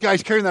saw those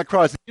guys carrying that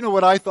cross. You know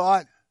what I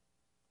thought?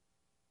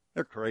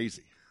 They're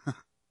crazy.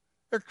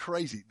 They're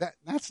crazy.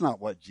 That's not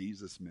what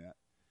Jesus meant.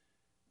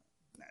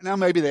 Now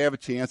maybe they have a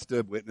chance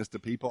to witness to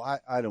people.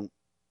 I don't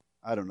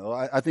know.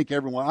 I think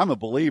I'm a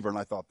believer, and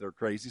I thought they're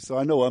crazy, so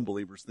I know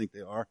unbelievers think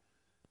they are.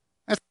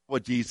 That's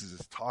what Jesus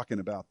is talking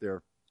about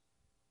there,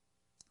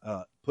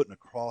 putting a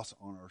cross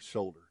on our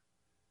shoulder.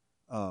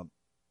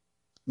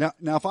 Now,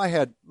 if I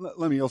had,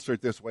 let me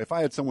illustrate this way. If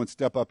I had someone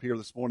step up here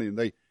this morning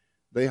and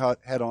they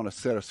had on a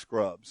set of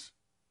scrubs,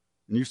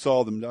 and you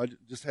saw them, I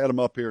just had them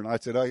up here, and I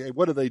said, hey,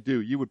 what do they do?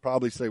 You would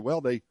probably say,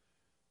 well, they're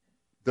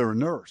a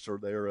nurse, or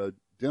they're a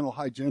dental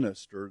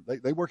hygienist, or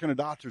they work in a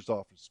doctor's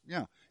office.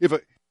 Yeah. If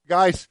a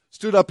guy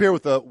stood up here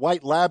with a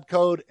white lab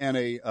coat and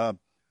a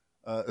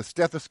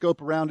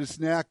stethoscope around his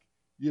neck,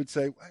 you'd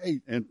say, hey,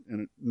 and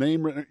a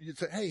name, you'd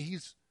say, hey,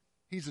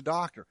 he's a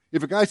doctor.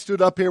 If a guy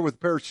stood up here with a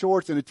pair of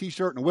shorts and a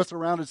T-shirt and a whistle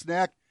around his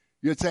neck,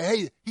 You'd say,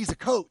 hey, he's a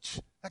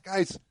coach. That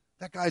guy's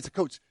a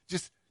coach.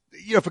 Just,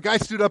 if a guy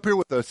stood up here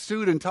with a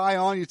suit and tie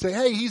on, you'd say,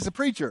 hey, he's a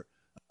preacher.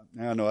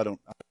 No, I don't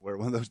wear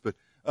one of those, but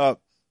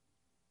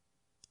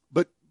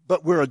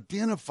we're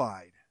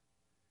identified.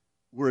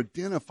 We're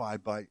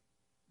identified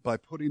by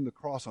putting the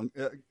cross on.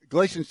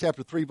 Galatians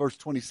chapter 3, verse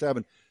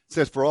 27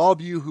 says, for all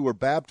of you who are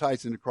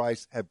baptized into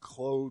Christ have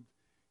clothed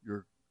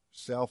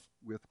yourself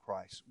with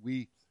Christ.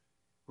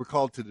 We're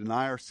called to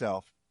deny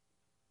ourselves.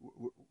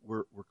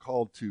 We're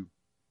called to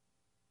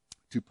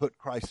put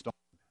Christ on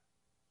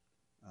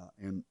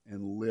and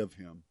live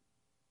him.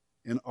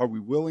 And are we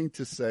willing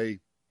to say,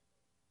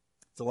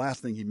 it's the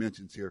last thing he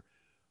mentions here,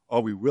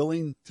 are we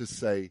willing to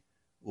say,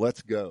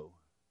 let's go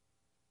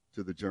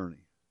to the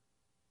journey?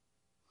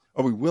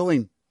 Are we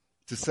willing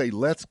to say,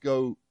 let's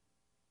go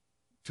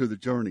to the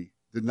journey?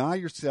 Deny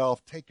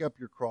yourself, take up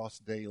your cross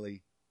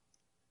daily,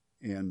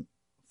 and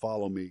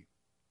follow me.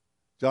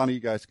 Johnny, you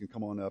guys can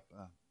come on up,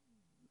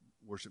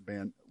 worship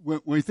band.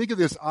 When we think of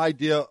this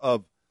idea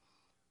of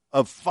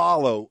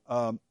follow,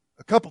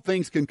 a couple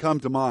things can come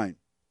to mind.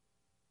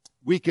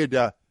 We could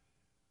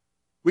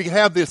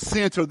have this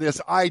sense or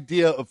this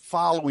idea of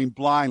following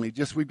blindly.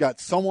 Just we've got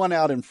someone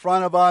out in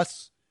front of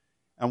us,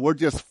 and we're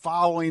just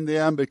following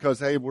them because,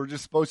 hey, we're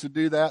just supposed to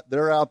do that.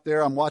 They're out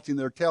there. I'm watching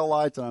their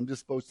taillights, and I'm just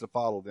supposed to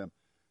follow them.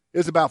 It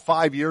was about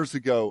 5 years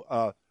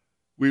ago.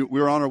 We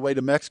were on our way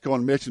to Mexico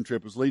on a mission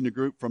trip. I was leading a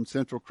group from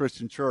Central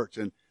Christian Church,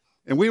 and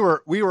we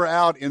were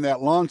out in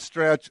that long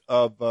stretch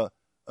of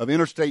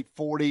Interstate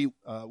 40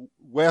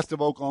 west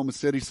of Oklahoma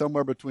City,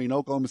 somewhere between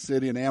Oklahoma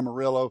City and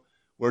Amarillo,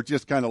 where it's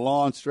just kind of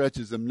long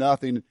stretches of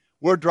nothing.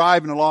 We're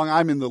driving along.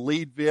 I'm in the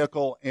lead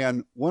vehicle,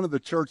 and one of the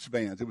church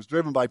vans, it was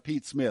driven by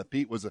Pete Smith.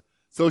 Pete was an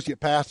associate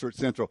pastor at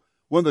Central.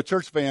 One of the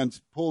church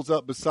vans pulls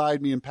up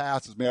beside me and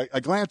passes me. I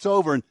glance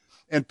over,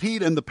 and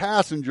Pete and the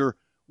passenger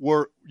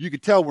you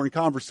could tell were in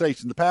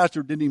conversation. The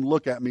pastor didn't even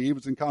look at me. He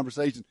was in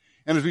conversation.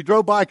 And as we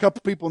drove by, a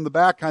couple people in the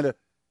back kind of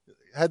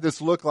had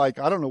this look like,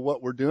 I don't know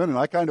what we're doing, and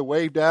I kind of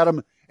waved at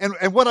them.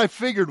 And what I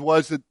figured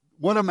was that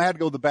one of them had to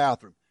go to the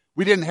bathroom.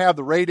 We didn't have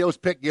the radios.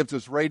 Pick gives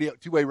us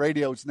two-way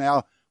radios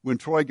now when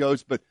Troy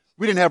goes, but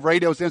we didn't have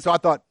radios in, so I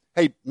thought,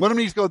 hey, one of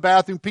them needs to go to the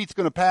bathroom. Pete's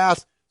going to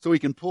pass so he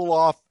can pull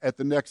off at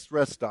the next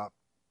rest stop.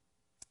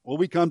 Well,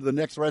 we come to the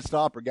next rest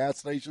stop or gas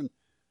station.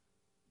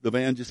 The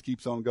van just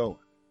keeps on going.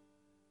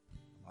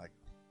 I'm like,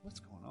 what's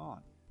going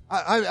on?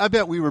 I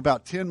bet we were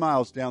about 10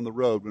 miles down the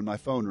road when my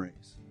phone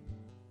rings.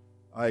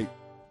 Of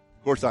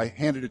course, I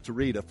handed it to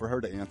Rita for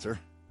her to answer.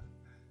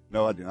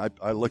 No, I didn't.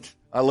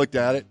 I looked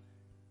at it,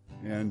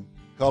 and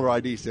caller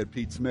ID said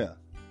Pete Smith.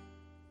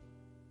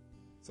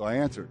 So I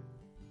answered.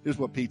 Here's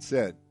what Pete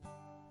said.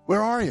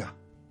 Where are you?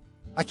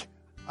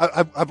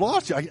 I've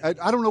lost you. I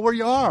don't know where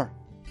you are.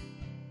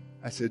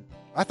 I said,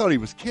 I thought he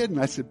was kidding.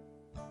 I said,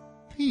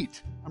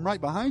 Pete, I'm right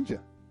behind you.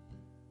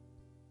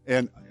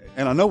 And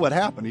I know what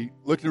happened. He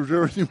looked in the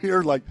rearview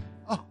mirror like,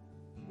 oh,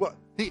 what?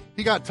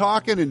 He got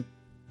talking and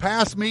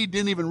passed me,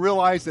 didn't even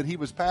realize that he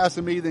was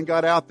passing me, then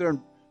got out there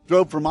and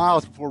drove for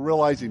miles before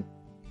realizing,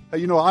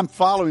 hey, I'm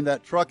following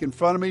that truck in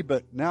front of me,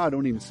 but now I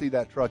don't even see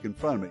that truck in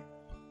front of me.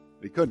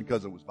 But he couldn't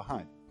because it was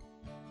behind him.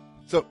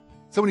 So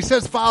when he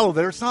says follow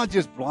there, it's not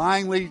just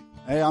blindly,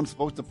 hey, I'm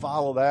supposed to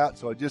follow that,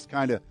 so I just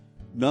kind of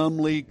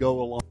numbly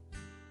go along.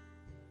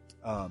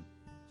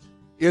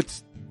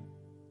 It's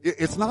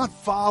not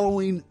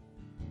following,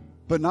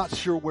 but not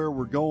sure where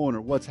we're going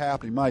or what's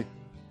happening. My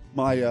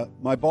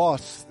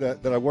boss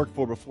that I worked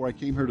for before I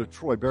came here to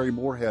Troy, Barry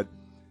Moorhead,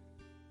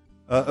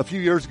 a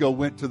few years ago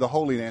went to the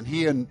Holy Land.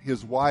 He and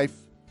his wife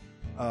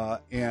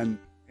and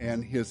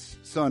his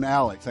son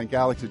Alex. I think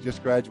Alex had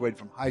just graduated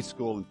from high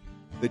school, and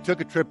they took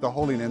a trip to the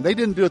Holy Land. They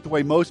didn't do it the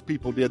way most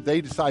people did.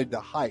 They decided to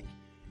hike,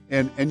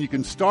 and you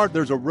can start.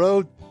 There's a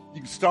road.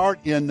 You can start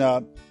in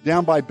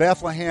down by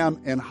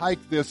Bethlehem and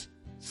hike this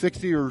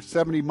 60 or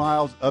 70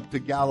 miles up to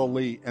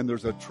Galilee, and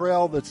there's a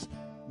trail that's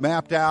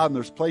mapped out, and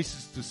there's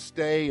places to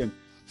stay, and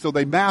so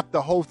they mapped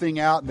the whole thing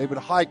out, and they would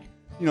hike,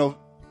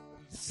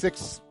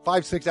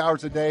 5-6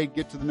 hours a day,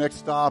 get to the next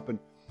stop, and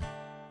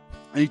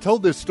he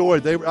told this story.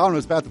 I don't know,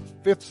 it's about the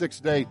 5th,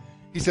 6th day.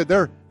 He said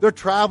they're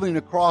traveling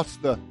across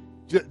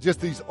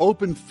just these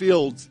open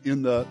fields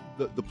in the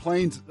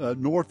plains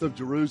north of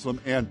Jerusalem,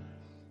 and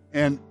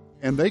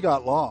they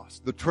got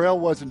lost. The trail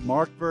wasn't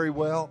marked very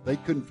well. They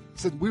couldn't.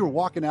 Said we were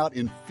walking out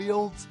in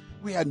fields.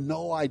 We had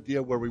no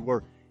idea where we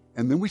were.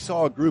 And then we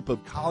saw a group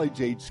of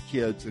college-age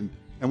kids, and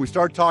we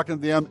started talking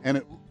to them,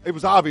 and it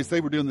was obvious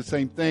they were doing the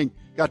same thing.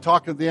 Got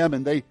talking to them,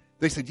 and they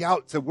said, yeah,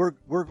 so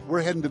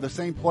we're heading to the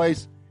same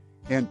place.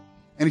 And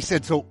he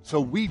said, so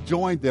we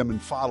joined them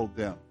and followed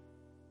them.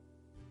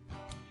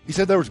 He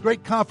said there was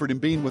great comfort in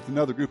being with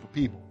another group of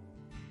people.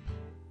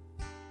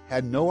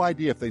 Had no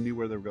idea if they knew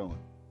where they were going.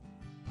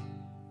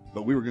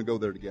 But we were going to go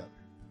there together.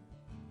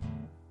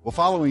 Well,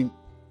 following,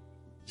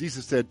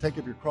 Jesus said, take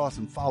up your cross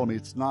and follow me.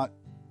 It's not,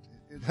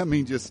 I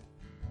mean, just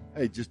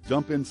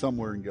jump in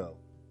somewhere and go.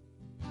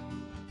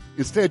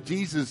 Instead,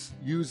 Jesus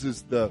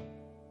uses the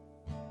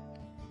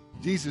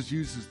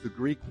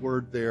Greek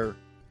word there.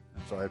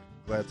 I'm sorry, I have to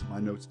glance at my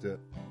notes to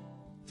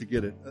to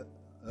get it.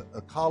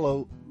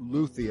 Akalo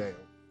Lutheo.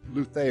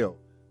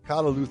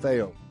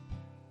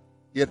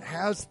 It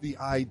has the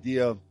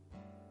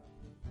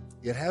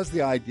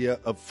idea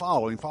of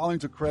following. Following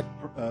is a correct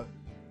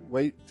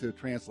way to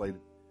translate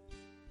it.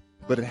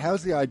 But it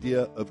has the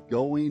idea of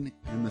going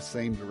in the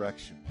same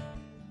direction.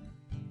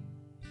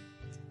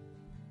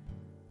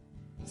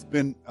 It's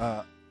been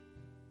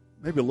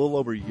maybe a little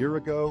over a year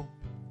ago,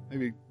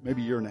 maybe a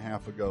year and a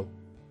half ago,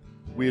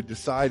 we had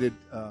decided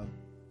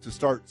to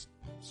start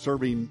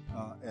serving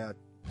at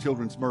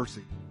Children's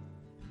Mercy,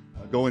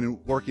 going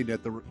and working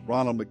at the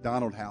Ronald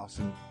McDonald House,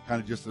 and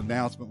kind of just an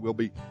announcement. We'll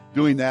be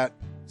doing that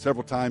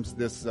several times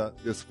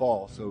this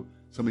fall, so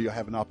some of you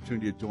have an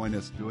opportunity to join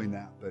us doing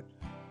that.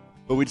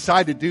 But we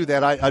decided to do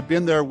that. I'd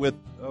been there with,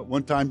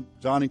 one time,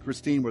 John and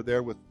Christine were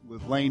there with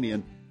Laney,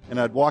 and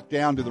I'd walked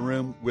down to the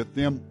room with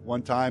them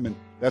one time, and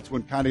that's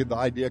when kind of the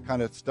idea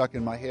kind of stuck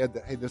in my head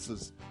that, hey, this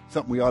is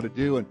something we ought to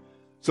do. And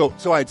so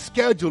I'd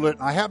scheduled it,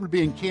 and I happened to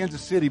be in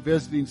Kansas City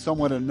visiting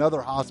someone at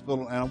another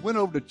hospital, and I went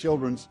over to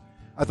Children's.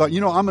 I thought,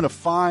 I'm going to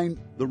find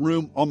the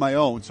room on my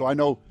own, so I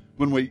know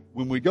when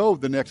we go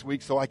the next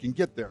week, so I can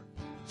get there.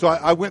 So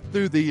I went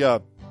through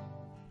the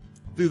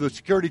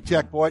security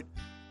checkpoint,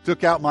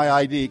 took out my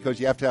ID, because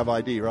you have to have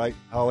ID, right,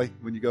 Holly,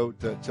 when you go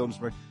to Children's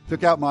Mercy.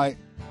 Took out my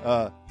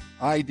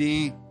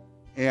ID,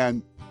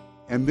 and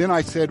then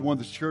I said to one of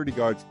the security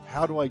guards,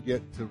 how do I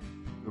get to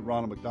the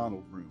Ronald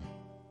McDonald room?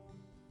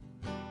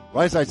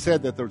 Right as I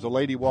said that, there was a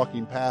lady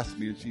walking past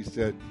me, and she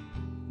said,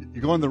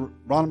 you going to the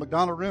Ronald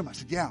McDonald room? I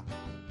said, yeah.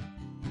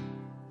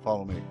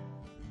 Follow me.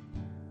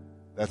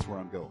 That's where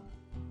I'm going.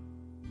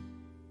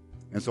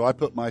 And so I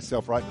put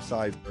myself right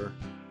beside her,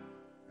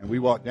 and we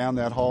walked down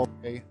that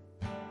hallway.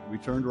 We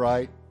turned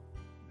right,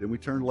 then we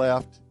turned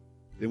left,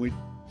 then we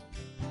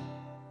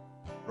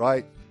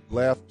right,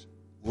 left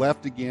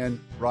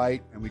again,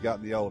 right, and we got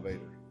in the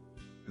elevator.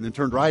 And then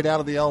turned right out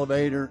of the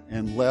elevator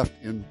and left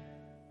into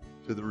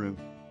the room.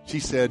 She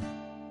said,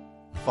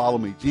 follow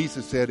me.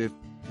 Jesus said,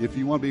 if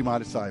you want to be my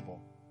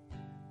disciple,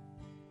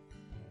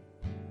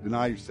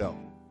 deny yourself,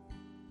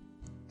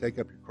 take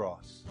up your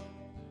cross,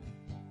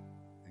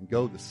 and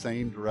go the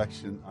same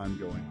direction I'm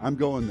going. I'm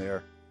going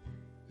there.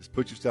 Just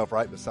put yourself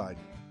right beside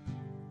me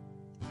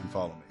and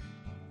follow me.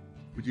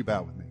 Would you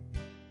bow with me?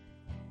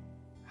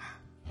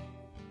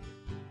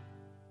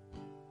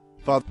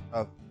 Father,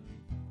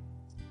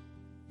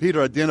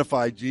 Peter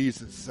identified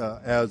Jesus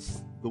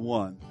as the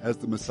one, as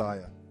the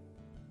Messiah.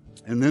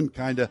 And then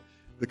kind of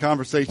the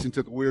conversation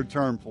took a weird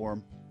turn for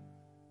him.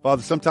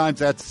 Father, sometimes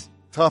that's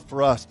tough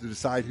for us to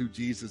decide who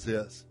Jesus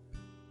is.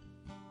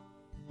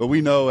 But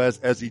we know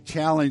as he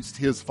challenged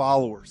his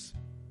followers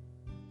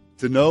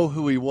to know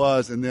who he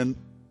was and then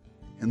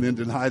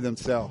deny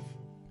themselves,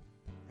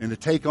 and to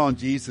take on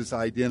Jesus'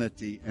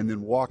 identity and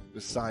then walk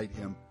beside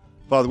him.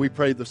 Father, we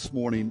pray this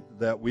morning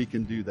that we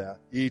can do that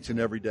each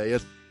and every day.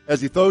 As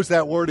he throws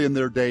that word in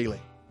there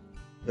daily,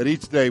 that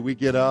each day we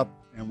get up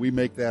and we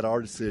make that our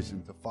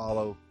decision to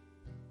follow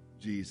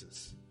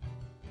Jesus.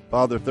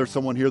 Father, if there's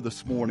someone here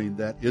this morning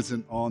that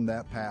isn't on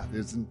that path,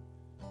 isn't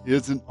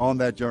on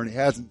that journey,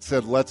 hasn't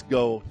said, let's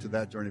go to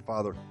that journey,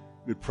 Father,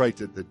 we pray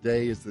that the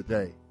day is the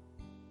day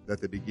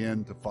that they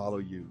begin to follow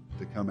you,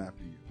 to come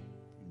after you.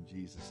 In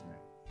Jesus' name.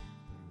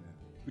 Amen.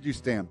 Would you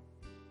stand?